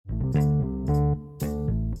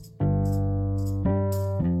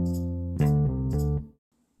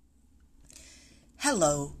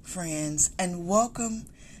Hello, friends, and welcome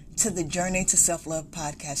to the Journey to Self-Love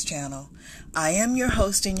podcast channel. I am your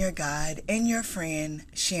host and your guide and your friend,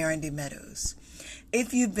 Sharon D. Meadows.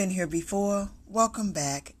 If you've been here before, welcome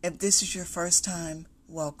back. If this is your first time,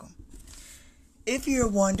 welcome. If you're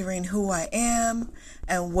wondering who I am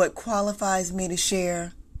and what qualifies me to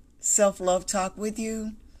share self-love talk with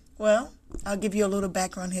you, well, I'll give you a little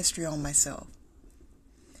background history on myself.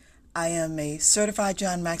 I am a certified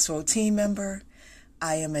John Maxwell team member.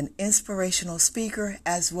 I am an inspirational speaker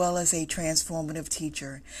as well as a transformative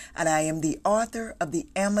teacher. And I am the author of the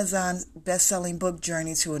Amazon best-selling book,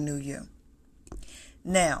 Journey to a New You.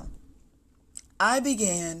 Now, I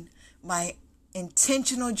began my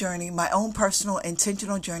intentional journey, my own personal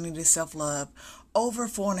intentional journey to self-love over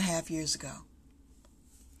 4.5 years ago.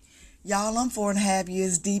 Y'all, I'm 4.5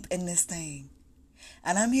 years deep in this thing.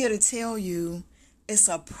 And I'm here to tell you it's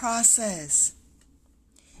a process.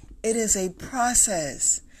 It is a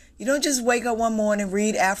process. You don't just wake up one morning,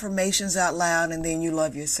 read affirmations out loud, and then you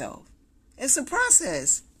love yourself. It's a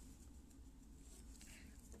process.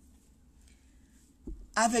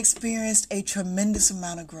 I've experienced a tremendous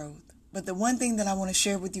amount of growth. But the one thing that I want to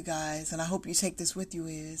share with you guys, and I hope you take this with you,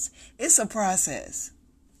 is it's a process.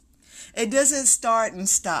 It doesn't start and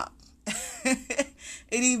stop. It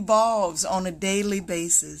evolves on a daily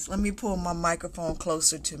basis. Let me pull my microphone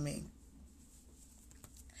closer to me.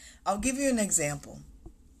 I'll give you an example.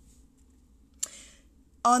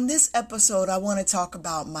 On this episode, I want to talk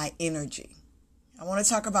about my energy. I want to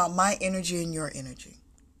talk about my energy and your energy.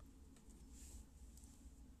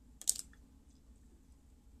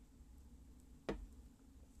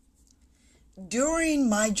 During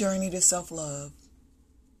my journey to self-love,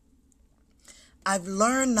 I've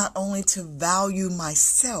learned not only to value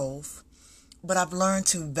myself, but I've learned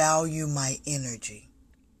to value my energy.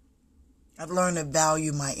 I've learned to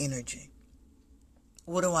value my energy.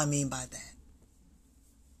 What do I mean by that?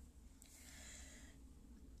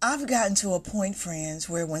 I've gotten to a point, friends,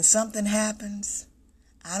 where when something happens,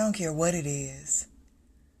 I don't care what it is.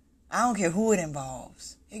 I don't care who it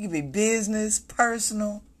involves. It could be business,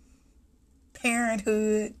 personal,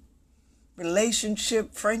 parenthood,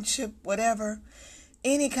 relationship, friendship, whatever.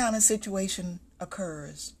 Any kind of situation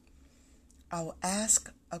occurs, I will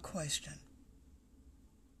ask a question.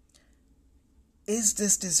 Is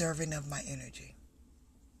this deserving of my energy?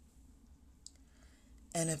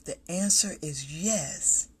 And if the answer is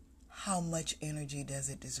yes, how much energy does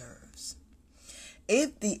it deserve?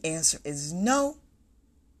 If the answer is no,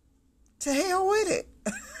 to hell with it.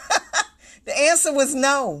 The answer was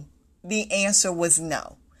no. The answer was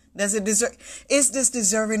no. Does it deserve? Is this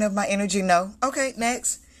deserving of my energy? No. Okay,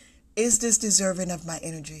 next. Is this deserving of my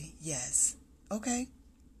energy? Yes. Okay.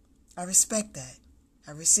 I respect that.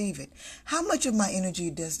 I receive it. How much of my energy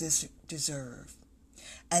does this deserve?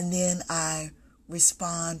 And then I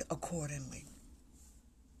respond accordingly.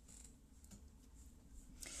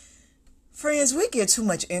 Friends, we give too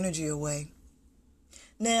much energy away.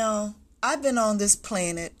 Now, I've been on this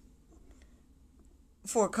planet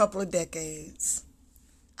for a couple of decades.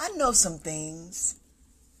 I know some things.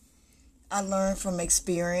 I learned from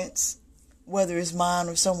experience, whether it's mine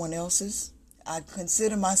or someone else's. I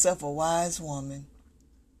consider myself a wise woman.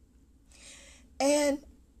 And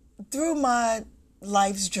through my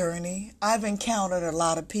life's journey, I've encountered a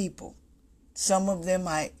lot of people. Some of them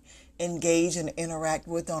I engage and interact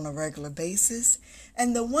with on a regular basis.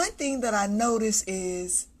 And the one thing that I notice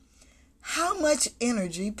is how much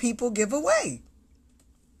energy people give away.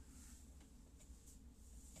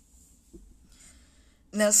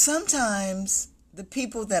 Now, sometimes the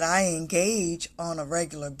people that I engage on a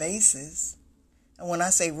regular basis, and when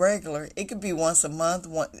I say regular, it could be once a month,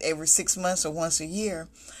 every 6 months, or once a year.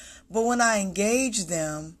 But when I engage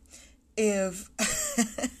them, think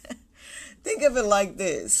of it like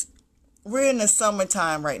this. We're in the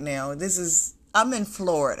summertime right now. I'm in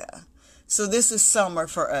Florida. So this is summer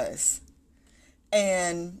for us.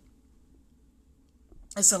 And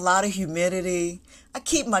it's a lot of humidity. I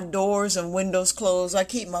keep my doors and windows closed. I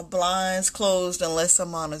keep my blinds closed unless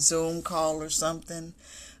I'm on a Zoom call or something.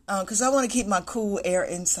 Because I want to keep my cool air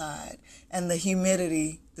inside and the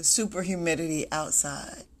humidity, the super humidity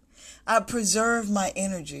outside. I preserve my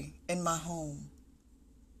energy in my home.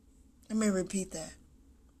 Let me repeat that.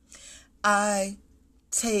 I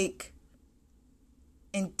take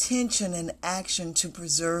intention and action to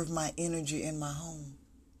preserve my energy in my home.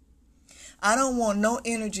 I don't want no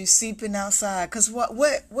energy seeping outside. Because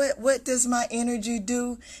what does my energy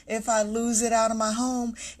do if I lose it out of my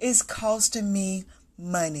home? It's costing me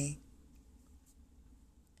money.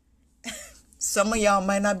 Some of y'all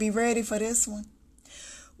might not be ready for this one.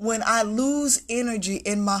 When I lose energy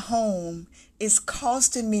in my home, it's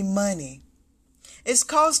costing me money. It's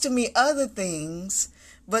costing me other things,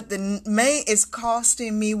 but the main is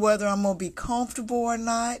costing me whether I'm going to be comfortable or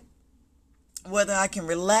not, whether I can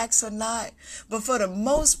relax or not. But for the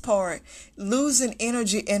most part, losing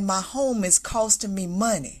energy in my home is costing me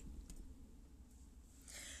money.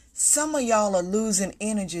 Some of y'all are losing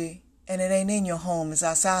energy and it ain't in your home, it's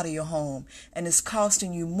outside of your home, and it's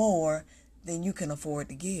costing you more than you can afford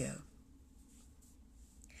to give.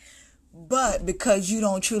 But because you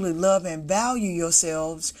don't truly love and value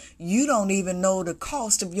yourselves, you don't even know the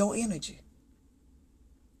cost of your energy.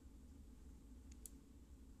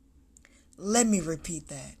 Let me repeat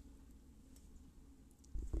that.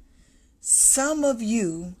 Some of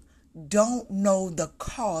you don't know the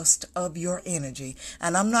cost of your energy.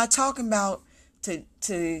 And I'm not talking about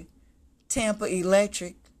to Tampa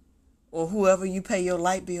Electric or whoever you pay your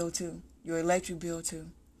light bill to, your electric bill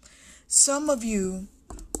to. Some of you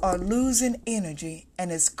are losing energy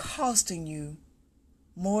and it's costing you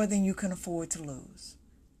more than you can afford to lose.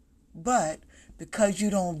 But because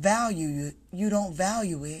you don't value it, you don't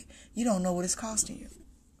know what it's costing you.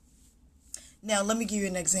 Now, let me give you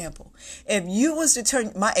an example. If you was to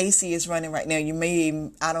turn, my AC is running right now.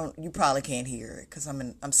 You probably can't hear it because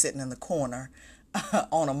I'm sitting in the corner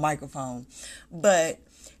on a microphone. But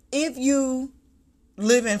if you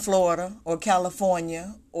live in Florida or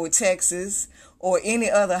California or Texas or any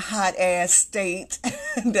other hot ass state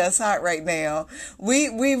that's hot right now,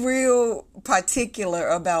 we real particular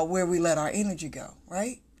about where we let our energy go,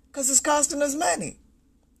 right? Because it's costing us money.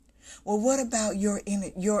 Well, what about your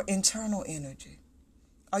internal energy?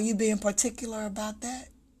 Are you being particular about that?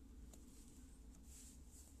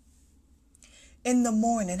 In the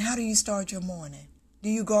morning, how do you start your morning? Do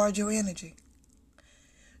you guard your energy?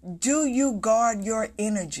 Do you guard your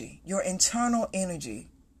energy, your internal energy?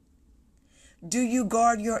 Do you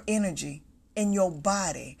guard your energy in your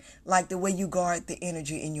body like the way you guard the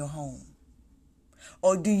energy in your home?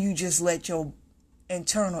 Or do you just let your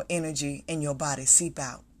internal energy in your body seep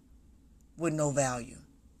out with no value?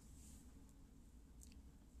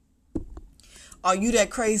 Are you that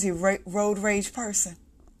crazy road rage person?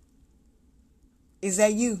 Is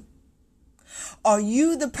that you? Are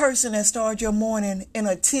you the person that starts your morning in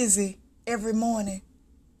a tizzy every morning,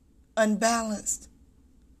 unbalanced?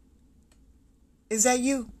 Is that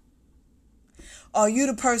you? Are you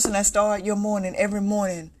the person that starts your morning every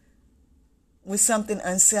morning with something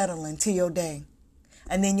unsettling to your day,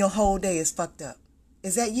 and then your whole day is fucked up?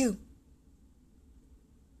 Is that you?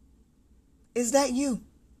 Is that you?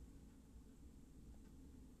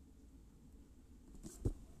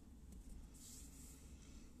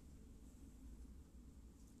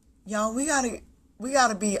 Y'all, we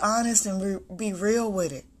gotta be honest and be real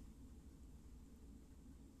with it.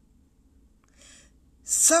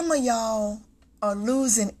 Some of y'all are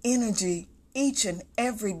losing energy each and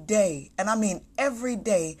every day, and I mean every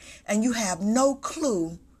day, and you have no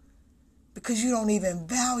clue because you don't even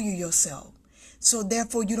value yourself. So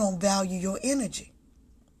therefore, you don't value your energy.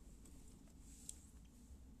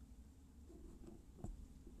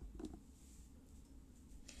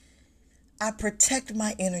 I protect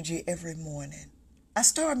my energy every morning. I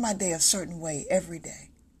start my day a certain way every day.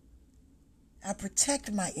 I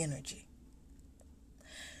protect my energy.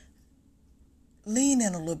 Lean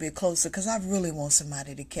in a little bit closer because I really want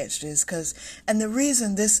somebody to catch this. And the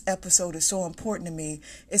reason this episode is so important to me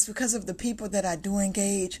is because of the people that I do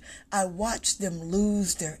engage. I watch them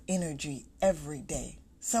lose their energy every day.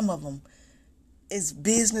 Some of them is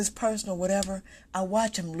business, personal, whatever. I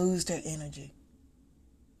watch them lose their energy.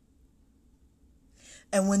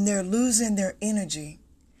 And when they're losing their energy,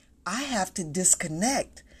 I have to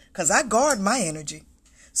disconnect because I guard my energy.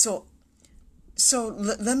 So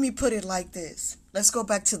let me put it like this. Let's go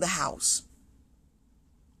back to the house.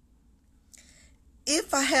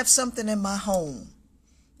 If I have something in my home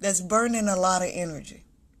that's burning a lot of energy,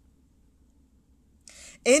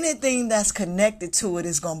 anything that's connected to it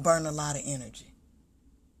is going to burn a lot of energy.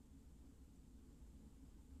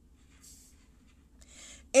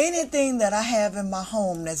 Anything that I have in my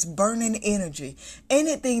home that's burning energy,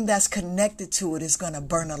 anything that's connected to it is going to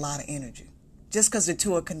burn a lot of energy just because the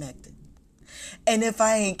two are connected. And if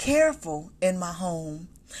I ain't careful in my home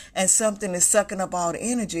and something is sucking up all the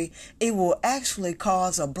energy, it will actually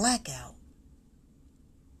cause a blackout.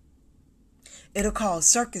 It'll cause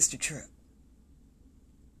circuits to trip.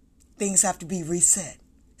 Things have to be reset.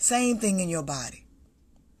 Same thing in your body.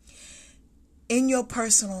 In your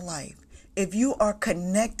personal life, if you are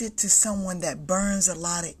connected to someone that burns a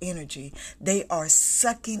lot of energy, they are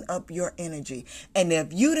sucking up your energy. And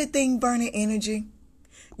if you the thing burning energy,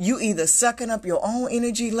 You either sucking up your own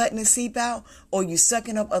energy, letting it seep out, or you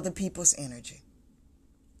sucking up other people's energy.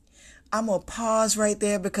 I'm going to pause right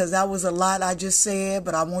there because that was a lot I just said,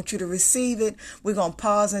 but I want you to receive it. We're going to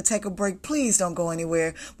pause and take a break. Please don't go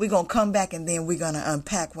anywhere. We're going to come back and then we're going to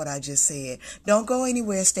unpack what I just said. Don't go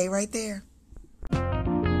anywhere. Stay right there.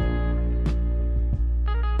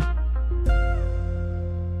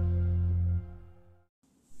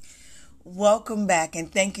 Welcome back, and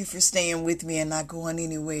thank you for staying with me and not going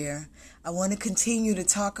anywhere. I want to continue to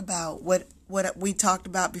talk about what we talked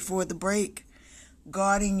about before the break.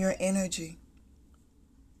 Guarding your energy.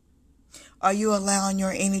 Are you allowing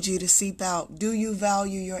your energy to seep out? Do you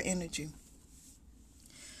value your energy?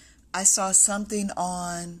 I saw something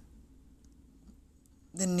on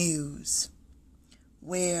the news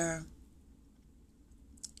where,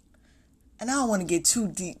 and I don't want to get too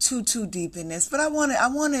deep in this, but I want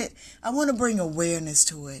to bring awareness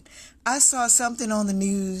to it. I saw something on the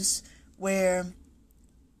news where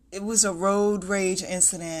it was a road rage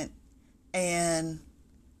incident. And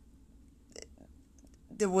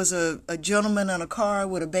there was a gentleman in a car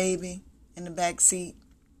with a baby in the back seat.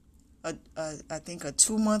 I think a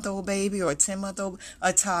 2-month-old baby or a 10-month-old,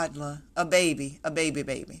 a toddler, a baby.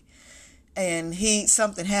 And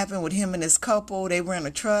something happened with him and his couple. They were in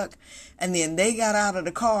a truck, and then they got out of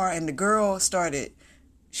the car, and the girl started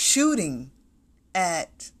shooting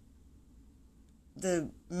at the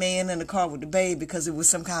man in the car with the baby because it was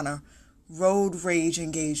some kind of road rage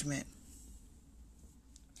engagement.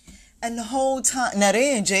 And the whole time, now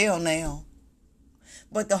they're in jail now,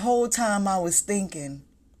 but the whole time I was thinking,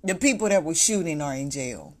 the people that were shooting are in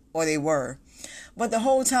jail, or they were. But the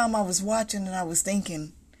whole time I was watching and I was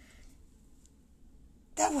thinking,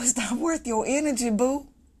 that was not worth your energy, boo.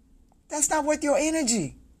 That's not worth your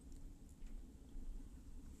energy.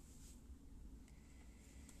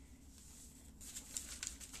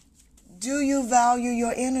 Do you value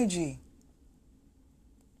your energy?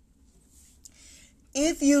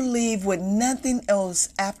 If you leave with nothing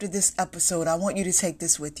else after this episode, I want you to take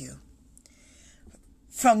this with you.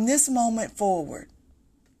 From this moment forward,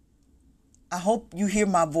 I hope you hear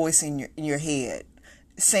my voice in your head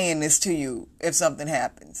saying this to you if something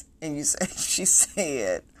happens. And you say, she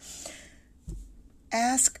said,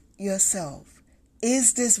 ask yourself,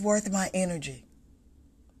 is this worth my energy?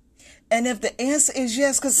 And if the answer is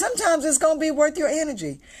yes, because sometimes it's going to be worth your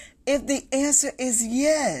energy. If the answer is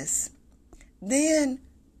yes, then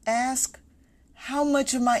ask, how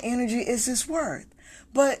much of my energy is this worth?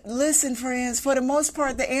 But listen, friends, for the most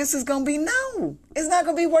part, the answer is going to be no. It's not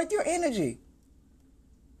going to be worth your energy.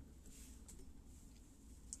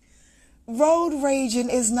 Road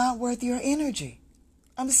raging is not worth your energy.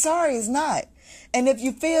 I'm sorry, it's not. And if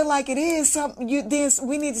you feel like it is, then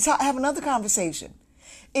we need to have another conversation.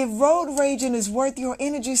 If road raging is worth your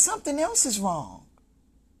energy, something else is wrong.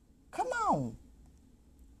 Come on.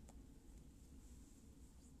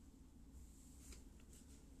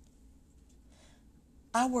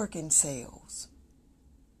 I work in sales.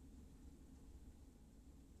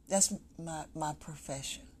 That's my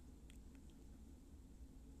profession.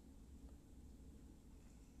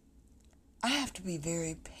 I have to be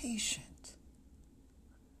very patient.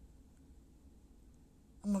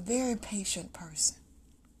 I'm a very patient person.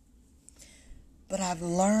 But I've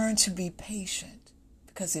learned to be patient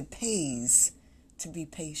because it pays to be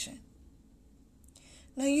patient.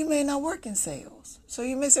 Now, you may not work in sales. So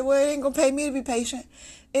you may say, well, it ain't going to pay me to be patient.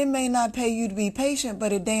 It may not pay you to be patient,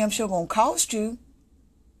 but it damn sure going to cost you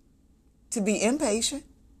to be impatient,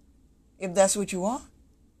 if that's what you want.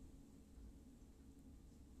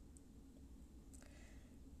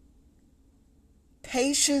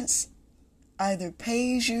 Patience either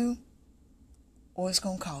pays you or it's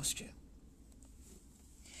going to cost you.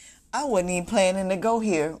 I wasn't even planning to go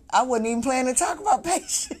here. I wasn't even planning to talk about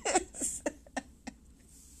patience.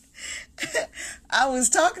 I was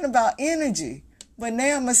talking about energy, but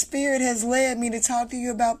now my spirit has led me to talk to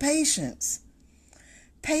you about patience.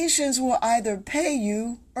 Patience will either pay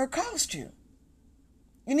you or cost you.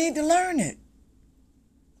 You need to learn it.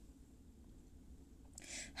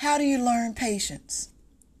 How do you learn patience?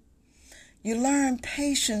 You learn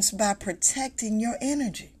patience by protecting your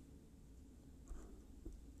energy.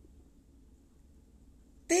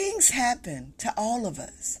 Things happen to all of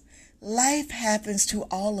us. Life happens to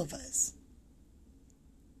all of us.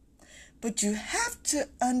 But you have to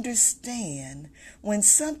understand when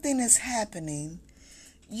something is happening,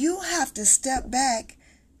 you have to step back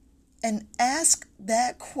and ask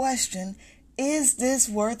that question, is this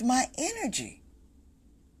worth my energy?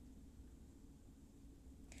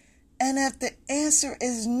 And if the answer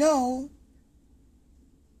is no,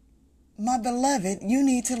 my beloved, you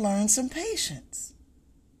need to learn some patience.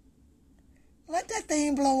 Let that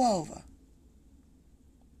thing blow over.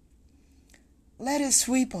 Let it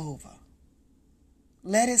sweep over.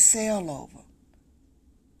 Let it sail over.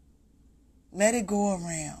 Let it go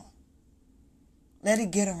around. Let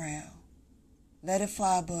it get around. Let it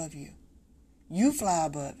fly above you. You fly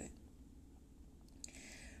above it.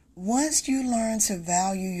 Once you learn to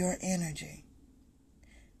value your energy,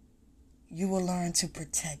 you will learn to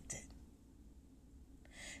protect it.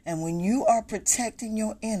 And when you are protecting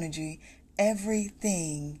your energy,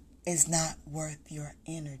 everything is not worth your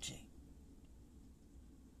energy.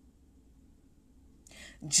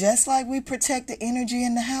 Just like we protect the energy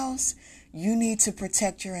in the house, you need to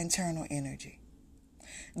protect your internal energy.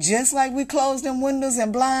 Just like we close them windows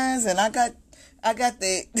and blinds, and I got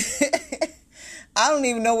the I don't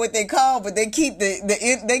even know what they call, but they keep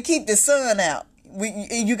the sun out.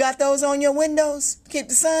 You got those on your windows? Keep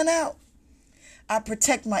the sun out. I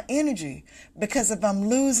protect my energy, because if I'm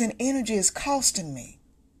losing energy, it's costing me.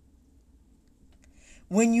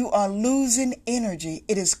 When you are losing energy,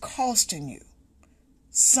 it is costing you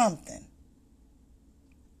something.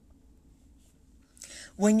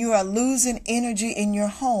 When you are losing energy in your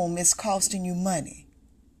home, it's costing you money.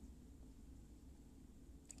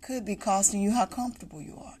 Could be costing you how comfortable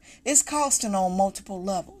you are. It's costing on multiple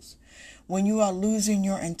levels. When you are losing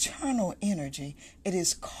your internal energy, it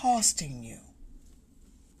is costing you.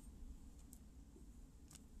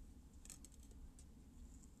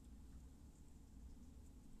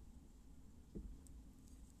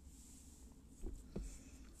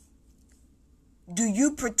 Do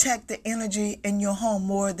you protect the energy in your home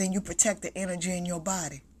more than you protect the energy in your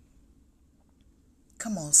body?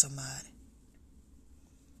 Come on, somebody.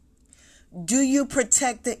 Do you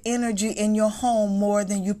protect the energy in your home more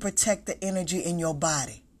than you protect the energy in your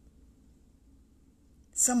body?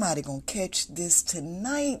 Somebody gonna catch this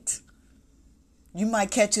tonight. You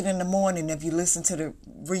might catch it in the morning if you listen to the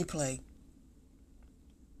replay.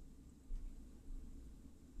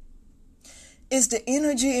 Is the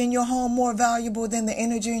energy in your home more valuable than the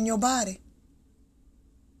energy in your body?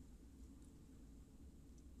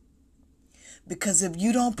 Because if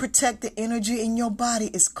you don't protect the energy in your body,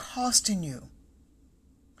 it's costing you.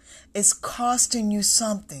 It's costing you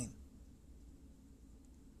something.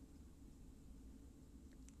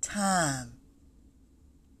 Time.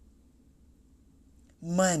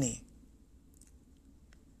 Money.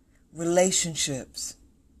 Relationships.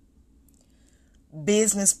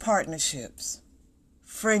 Business partnerships.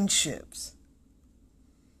 Friendships.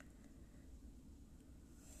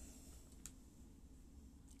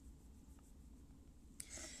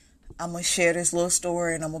 I'm going to share this little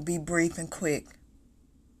story, and I'm going to be brief and quick.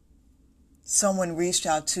 Someone reached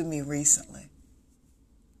out to me recently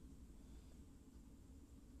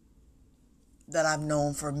that I've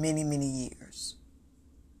known for many, many years.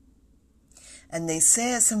 And they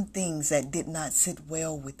said some things that did not sit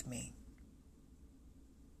well with me.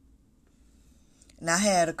 And I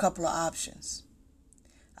had a couple of options.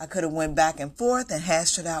 I could have went back and forth and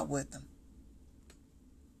hashed it out with them.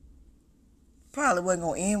 Probably wasn't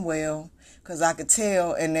going to end well, because I could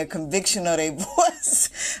tell in their conviction of their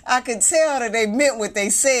voice, I could tell that they meant what they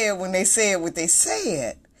said when they said what they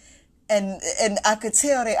said. And I could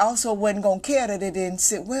tell they also wasn't going to care that it didn't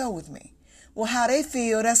sit well with me. Well, how they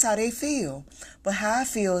feel, that's how they feel. But how I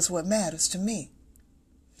feel is what matters to me.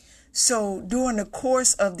 So during the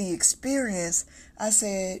course of the experience, I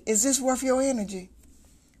said, is this worth your energy?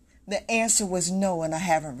 The answer was no, and I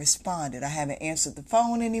haven't responded. I haven't answered the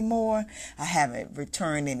phone anymore. I haven't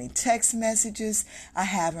returned any text messages. I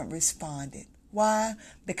haven't responded. Why?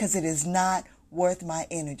 Because it is not worth my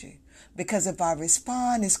energy. Because if I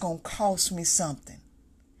respond, it's going to cost me something.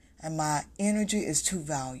 And my energy is too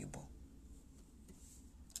valuable.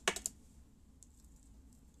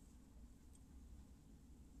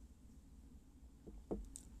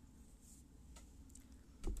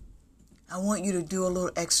 I want you to do a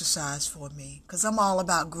little exercise for me, because I'm all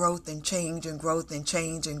about growth and change, and growth and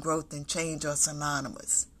change, and growth and change are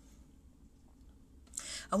synonymous.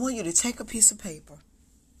 I want you to take a piece of paper,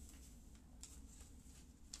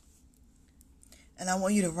 and I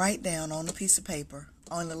want you to write down on the piece of paper,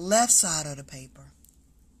 on the left side of the paper,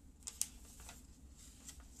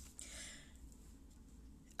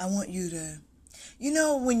 I want you to,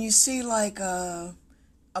 when you see like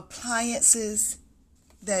appliances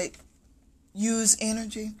that use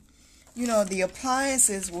energy, the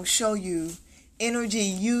appliances will show you energy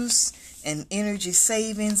use and energy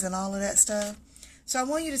savings and all of that stuff. So I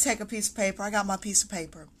want you to take a piece of paper. I got my piece of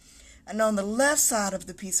paper. And on the left side of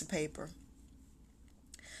the piece of paper,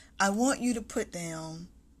 I want you to put down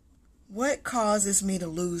What causes me to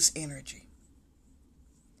lose energy?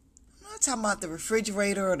 I'm not talking about the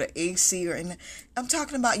refrigerator or the AC I'm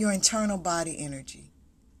talking about your internal body energy.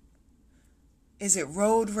 Is it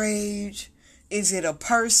road rage? Is it a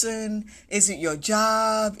person? Is it your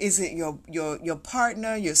job? Is it your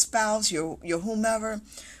partner, your spouse, your whomever?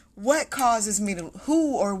 What causes me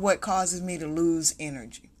to lose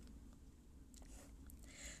energy?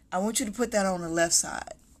 I want you to put that on the left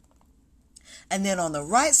side. And then on the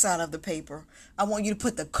right side of the paper, I want you to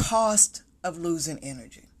put the cost of losing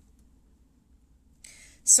energy.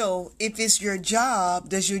 So if it's your job,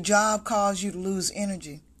 does your job cause you to lose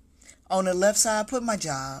energy? On the left side, put my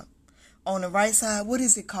job. On the right side, what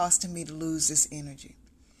is it costing me to lose this energy?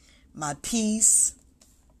 My peace,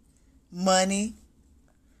 money,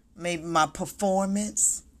 maybe my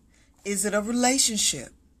performance. Is it a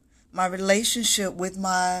relationship? My relationship with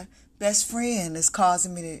my best friend is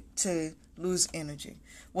causing me to lose energy.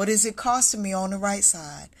 What is it costing me on the right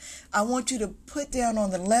side? I want you to put down on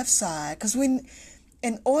the left side, because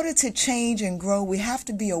in order to change and grow, we have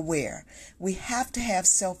to be aware. We have to have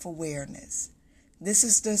self-awareness. This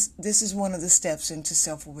is one of the steps into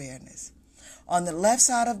self-awareness. On the left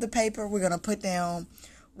side of the paper, we're going to put down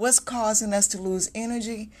what's causing us to lose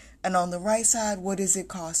energy. And on the right side, what is it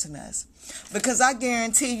costing us? Because I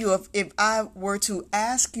guarantee you, if I were to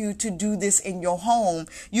ask you to do this in your home,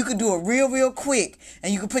 you could do it real quick.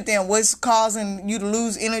 And you could put down what's causing you to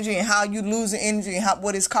lose energy and how you lose the energy and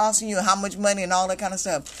what it's costing you and how much money and all that kind of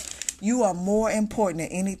stuff. You are more important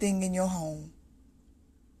than anything in your home.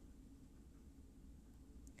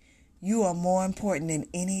 You are more important than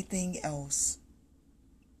anything else.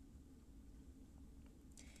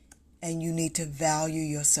 And you need to value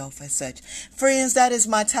yourself as such. Friends, that is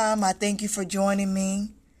my time. I thank you for joining me.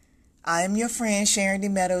 I am your friend, Sharon D.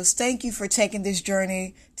 Meadows. Thank you for taking this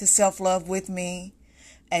journey to self-love with me.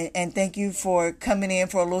 And thank you for coming in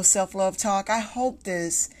for a little self-love talk. I hope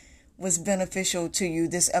this was beneficial to you.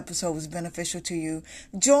 This episode was beneficial to you.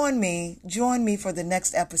 Join me for the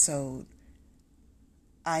next episode.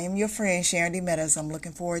 I am your friend, Sharon D. Meadows. I'm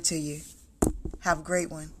looking forward to you. Have a great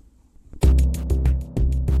one.